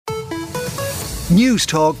News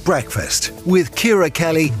Talk Breakfast with Ciara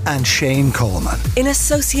Kelly and Shane Coleman. In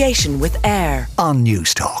association with AIR on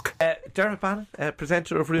News Talk. Dermot Bannon,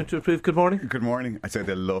 presenter of Room to Improve. Good morning. Good morning. I said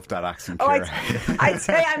they love that accent, Ciara. I'd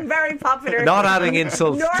say I'm very popular. Not adding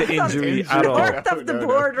insult to injury at all. North of the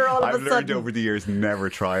border all of a sudden. I've learned over the years never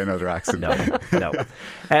try another accent. No.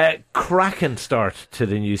 Cracking start to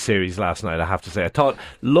the new series last night, I have to say. I thought,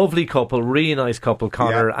 lovely couple, really nice couple,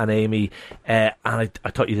 Conor and Amy. And I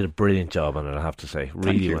thought you did a brilliant job on it, I have to say.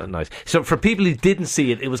 Really nice. So for people who didn't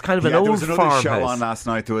see it, it was kind of an old farmhouse. There was another show on last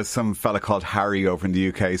night. There was some fella called Harry over in the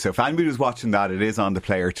UK. So if anybody was watching that, it is on the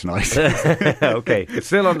player tonight. Okay, it's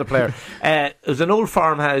still on the player. It was an old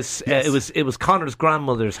farmhouse. Yes. It was Conor's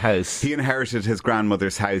grandmother's house. He inherited his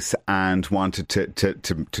grandmother's house and wanted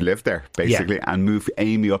to live there, basically, and move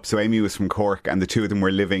Amy up. So Amy was from Cork, and the two of them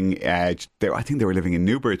were living. I think they were living in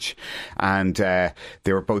Newbridge, and they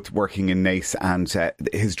were both working in Naas. And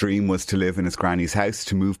his dream was to live in his granny's house,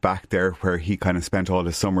 to move back there, where he kind of spent all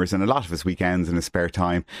his summers and a lot of his weekends and his spare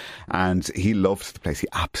time. And he loved the place. He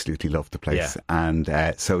absolutely loved the place. Yeah.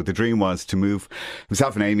 And so the dream was to move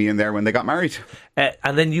himself and Amy in there when they got married.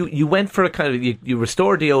 And then you went for a kind of, you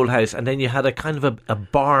restored the old house, and then you had a kind of a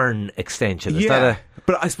barn extension. Is that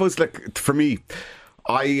but I suppose, like, for me,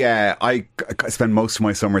 I spend most of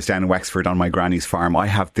my summers down in Wexford on my granny's farm. I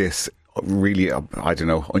have this really, I don't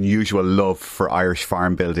know, unusual love for Irish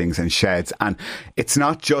farm buildings and sheds. And it's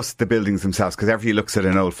not just the buildings themselves, because everybody looks at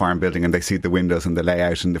an old farm building and they see the windows and the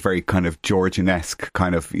layout and the very kind of Georgian-esque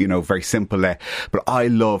kind of, very simple but I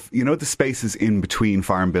love, the spaces in between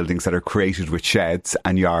farm buildings that are created with sheds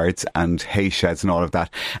and yards and hay sheds and all of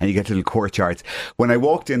that, and you get little courtyards. When I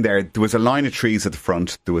walked in there was a line of trees at the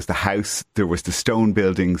front, there was the house, there was the stone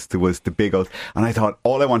buildings, there was the big old, and I thought,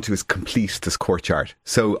 all I want to do is complete this courtyard.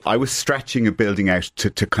 So I was stretching a building out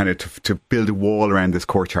to build a wall around this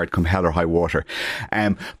courtyard come hell or high water.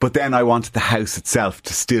 But then I wanted the house itself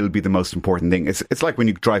to still be the most important thing. It's like when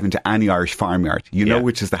you drive into any Irish farmyard, you know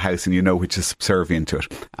which is the house and you know which is subservient to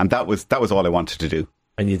it. And that was all I wanted to do.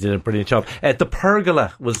 And you did a brilliant job. The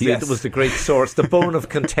pergola was the great source, the bone of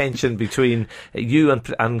contention between you and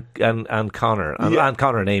Conor, and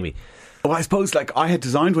Conor and Amy. Well, I suppose, I had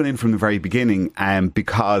designed one in from the very beginning,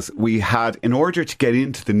 because we had, in order to get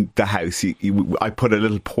into the house, I put a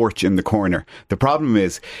little porch in the corner. The problem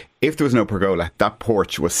is, if there was no pergola, that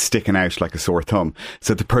porch was sticking out like a sore thumb.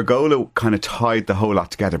 So the pergola kind of tied the whole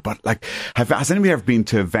lot together. But has anybody ever been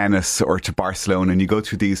to Venice or to Barcelona and you go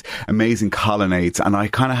through these amazing colonnades? And I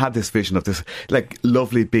kind of had this vision of this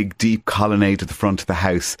lovely big deep colonnade at the front of the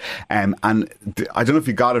house. And I don't know if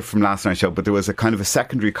you got it from last night's show, but there was a kind of a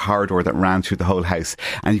secondary corridor that ran through the whole house,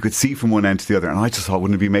 and you could see from one end to the other. And I just thought,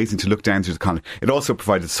 wouldn't it be amazing to look down through the colonnade? It also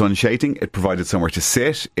provided sun shading. It provided somewhere to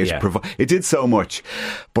sit. It did so much,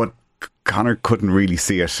 but Conor couldn't really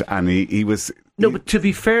see it, and he was... No, but to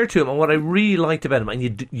be fair to him, and what I really liked about him,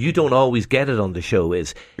 and you don't always get it on the show,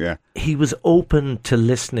 is he was open to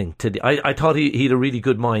listening to I thought he had a really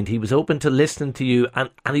good mind. He was open to listening to you, and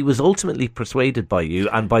he was ultimately persuaded by you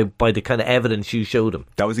and by the kind of evidence you showed him.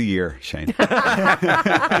 That was a year, Shane. I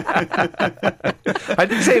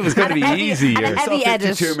didn't say it was going to be easy. And a heavy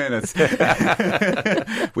edit. 52 minutes.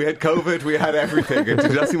 We had COVID, we had everything. And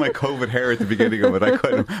did you see my COVID hair at the beginning of it? I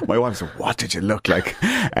couldn't. My wife said, "What did you look like?"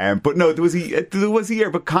 But no, there was a year.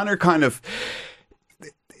 But Conor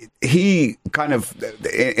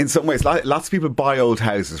in some ways, lots of people buy old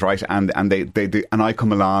houses, right? And they do, and I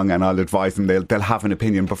come along and I'll advise them. They'll have an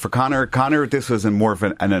opinion. But for Conor, this was more of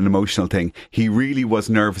an emotional thing. He really was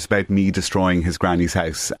nervous about me destroying his granny's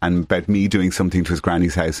house and about me doing something to his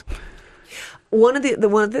granny's house. One of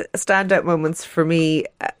the standout moments for me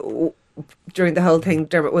during the whole thing,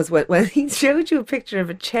 Dermot, was when he showed you a picture of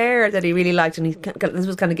a chair that he really liked, and this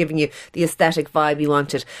was kind of giving you the aesthetic vibe he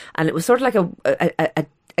wanted, and it was sort of like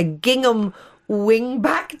a gingham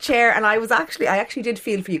wing-back chair, and I actually did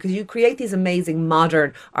feel for you, because you create these amazing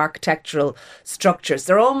modern architectural structures.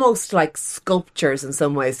 They're almost like sculptures in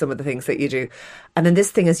some ways, some of the things that you do. And then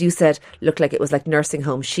this thing, as you said, looked like it was like nursing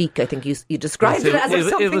home chic. I think you described it as something along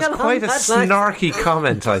that line. It was quite a snarky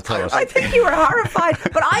comment, I thought. I think you were horrified,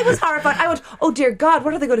 but I was horrified. I went, oh dear God,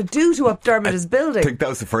 what are they going to do to up Dermot's building? I think that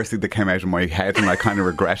was the first thing that came out of my head, and I kind of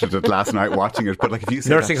regretted it last night watching it. But if you say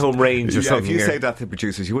nursing home range or something, if you say that to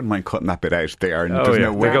producers, you wouldn't mind cutting that bit out there. And there's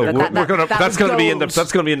no way. That's going to be in the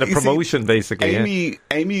promotion, basically.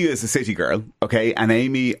 Amy is a city girl, okay, and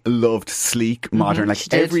Amy loved sleek, modern.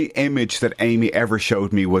 Every image that Amy ever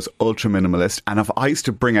showed me was ultra minimalist. And if I used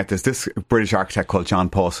to bring out this British architect called John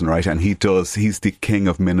Pawson, right, and he's the king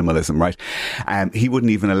of minimalism, right? He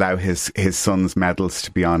wouldn't even allow his son's medals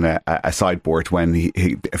to be on a sideboard when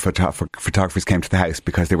photographers came to the house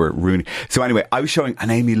because they were ruining. So anyway, I was showing,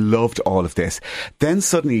 and Amy loved all of this. Then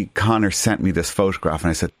suddenly Conor sent me this photograph, and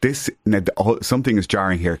I said, something is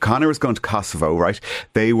jarring here. Conor was going to Kosovo, right?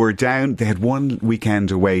 They were down, they had one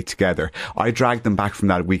weekend away together. I dragged them back from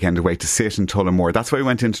that weekend away to sit in Tullamore. That's why I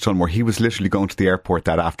went into Tullamore. He was literally going to the airport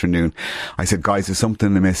that afternoon. I said, guys, there's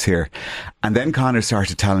something amiss here. And then Conor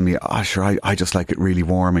started telling me, sure, I just like it really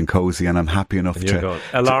warm and cosy, and I'm happy enough to... Going,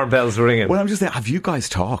 alarm bells ringing. Well, I'm just saying, have you guys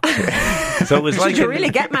talked? So it was like... Did you really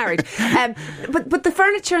get married? But the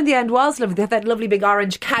furniture in the end was lovely. They had that lovely big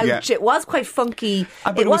orange couch. Yeah. It was quite funky.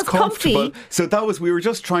 It was comfy. So we were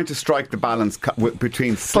just trying to strike the balance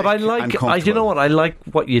between slick and comfortable. You know what? I like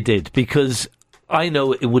what you did, because I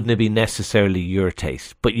know it wouldn't have been necessarily your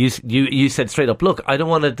taste, but you said straight up, look, I don't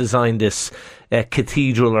want to design this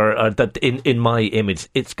cathedral or that in my image.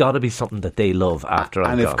 It's got to be something that they love after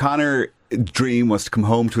I'm gone. And if Conor dream was to come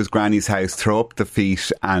home to his granny's house, throw up the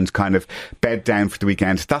feet and kind of bed down for the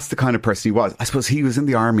weekend, that's the kind of person he was. I suppose he was in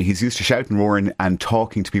the army. He's used to shouting, roaring and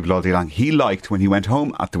talking to people all day long. He liked when he went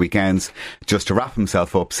home at the weekends just to wrap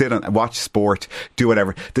himself up, sit and watch sport, do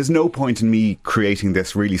whatever. There's no point in me creating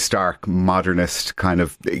this really stark modernist kind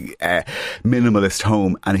of minimalist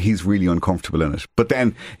home, and he's really uncomfortable in it. But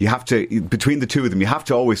then you have to, between the two of them, you have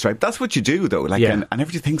to always strive. That's what you do though. And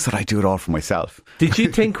everybody thinks that I do it all for myself. Did you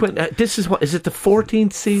think when is it the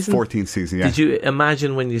 14th season? 14th season, yeah. Did you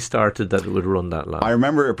imagine when you started that it would run that long? I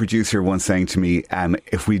remember a producer once saying to me,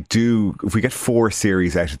 if we get 4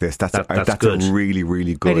 series out of this, that's good. A really,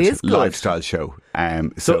 really good lifestyle show.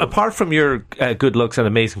 So apart from your good looks and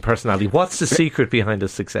amazing personality, what's the secret behind the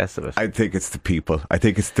success of it? I think it's the people. I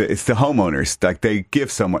think it's the homeowners. Like, they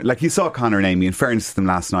give someone, like you saw Conor and Amy. In fairness to them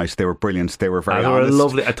last night, they were brilliant. They were very honest.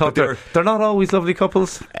 Lovely. I thought they're not always lovely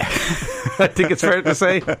couples. I think it's fair to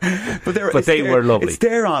say. But they were lovely. It's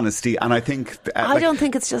their honesty, and I think... I don't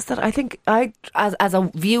think it's just that. I think as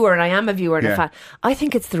a viewer, and I am a viewer and a fan, I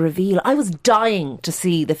think it's the reveal. I was dying to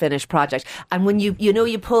see the finished project. And when you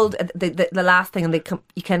pulled the last thing, and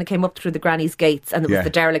you kind of came up through the granny's gates, and it was the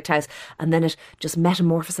derelict house, and then it just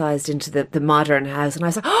metamorphosized into the modern house, and I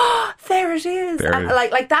was like, oh, there it is.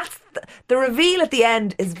 Like that's... The reveal at the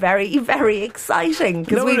end is very, very exciting,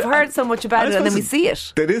 because we've heard so much about it, and then we see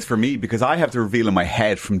it. It is for me, because I have the reveal in my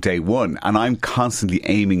head from day one, and I'm constantly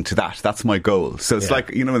aiming to that. That's my goal. So it's like,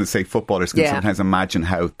 when they say footballers can sometimes imagine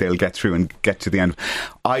how they'll get through and get to the end.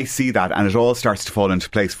 I see that, and it all starts to fall into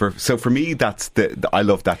place. So for me, that's I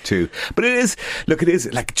love that too. But it is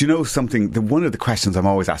like, do you know something? One of the questions I'm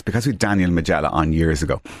always asked, because we had Daniel Magella on years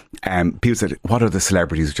ago, people said, what are the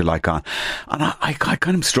celebrities that you like on? And I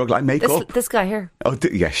kind of struggle. I make up. This guy here. Oh,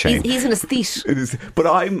 Shane. He's an aesthete. But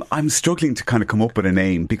I'm struggling to kind of come up with a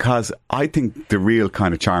name, because I think the real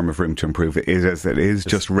kind of charm of Room to Improve is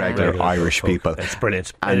just regular Irish people. It's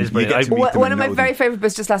brilliant. And it is brilliant. One of my very favourite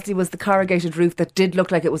bits just lastly was the corrugated roof that did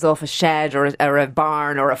look like it was off a shed or a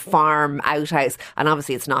barn or a farm outhouse, and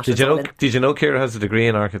obviously it's not. Did you know Ciara has a degree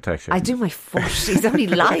in architecture? I do, my foot. He's only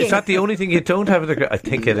lying. Is that the only thing you don't have a degree? I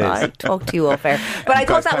think it is. I talk to you off air, but I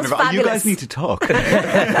thought that was fabulous. You guys need to talk. We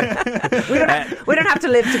don't have to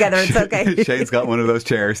live together. It's okay. Shane's got one of those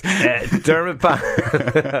chairs. Dermot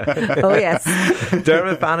Bannon. Oh yes,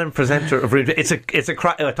 Dermot Bannon, presenter of Room. It's a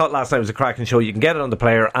crack. I thought last night it was a cracking show. You can get it on the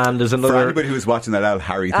player, and there's another. For anybody who was watching that Al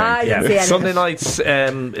Harry thing, Sunday nights.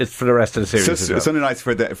 It's for the rest of the series. So, Sunday nights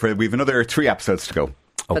for we have another 3 episodes to go.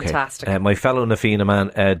 Okay. Fantastic. My fellow Nafina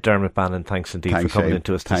man, Dermot Bannon, thanks indeed for coming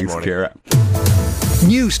into us this morning. Ciara.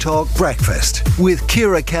 News Talk Breakfast with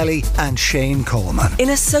Ciara Kelly and Shane Coleman. In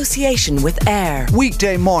association with AIR.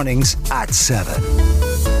 Weekday mornings at 7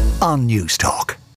 on News Talk.